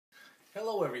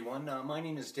Hello everyone, my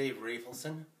name is Dave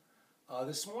Rafelson.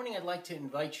 This morning I'd like to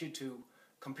invite you to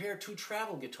compare two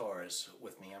travel guitars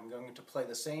with me. I'm going to play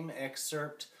the same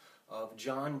excerpt of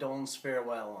John Donne's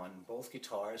Farewell on both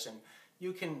guitars, and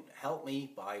you can help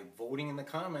me by voting in the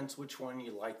comments which one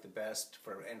you like the best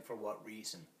and for what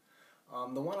reason.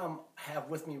 The one I have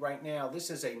with me right now, this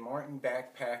is a Martin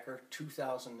Backpacker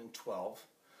 2012.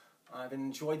 I've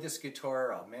enjoyed this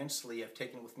guitar immensely. I've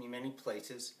taken it with me many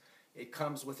places. It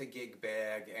comes with a gig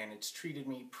bag and it's treated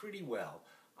me pretty well.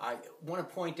 I want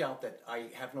to point out that I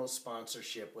have no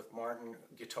sponsorship with Martin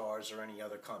Guitars or any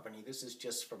other company. This is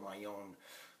just for my own,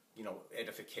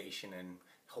 edification, and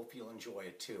hope you'll enjoy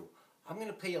it too. I'm going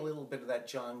to play a little bit of that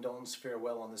John Donne's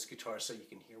Farewell on this guitar so you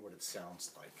can hear what it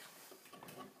sounds like.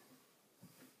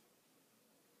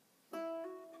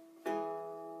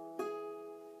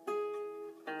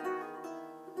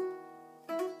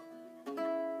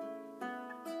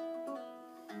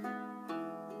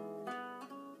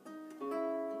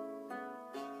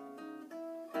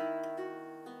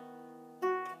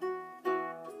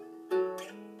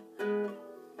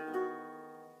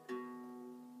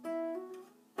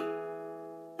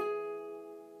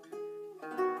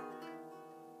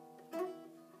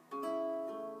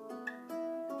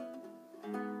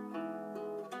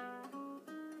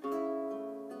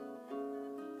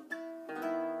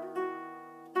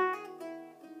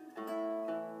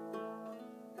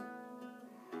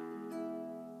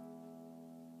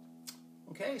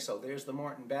 Okay, so there's the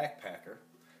Martin Backpacker.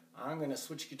 I'm going to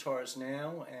switch guitars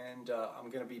now, and I'm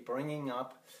going to be bringing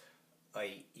up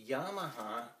a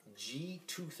Yamaha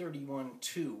G231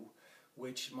 2,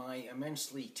 which my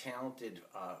immensely talented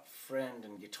friend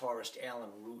and guitarist Alan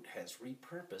Root has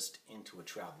repurposed into a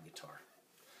travel guitar.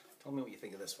 Tell me what you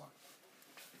think of this one.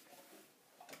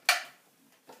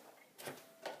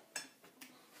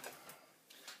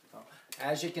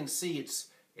 As you can see,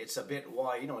 it's a bit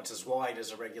wide, it's as wide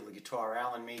as a regular guitar.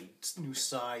 Alan made new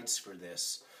sides for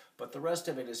this, but the rest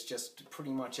of it is just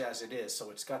pretty much as it is. So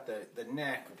it's got the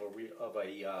neck that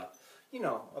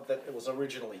it was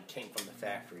originally came from the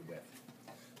factory with.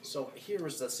 So here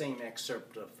is the same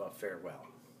excerpt of Farewell.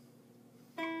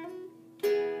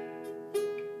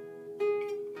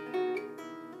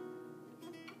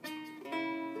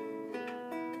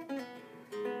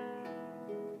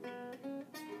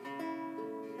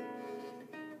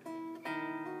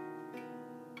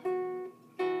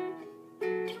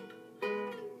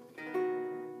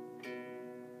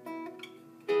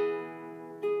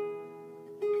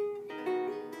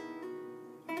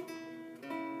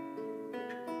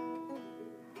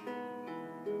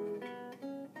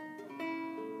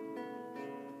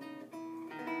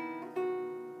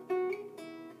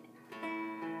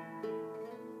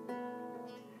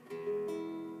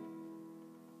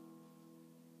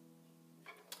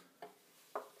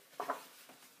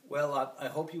 Well, I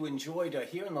hope you enjoyed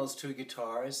hearing those two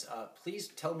guitars. Please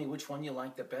tell me which one you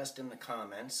like the best in the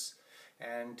comments.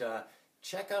 And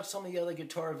check out some of the other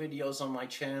guitar videos on my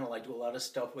channel. I do a lot of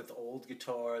stuff with old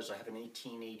guitars. I have an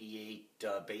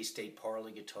 1888 Bay State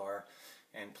Parley guitar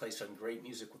and play some great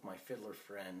music with my fiddler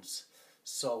friends.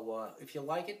 So if you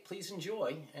like it, please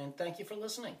enjoy, and thank you for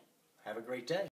listening. Have a great day.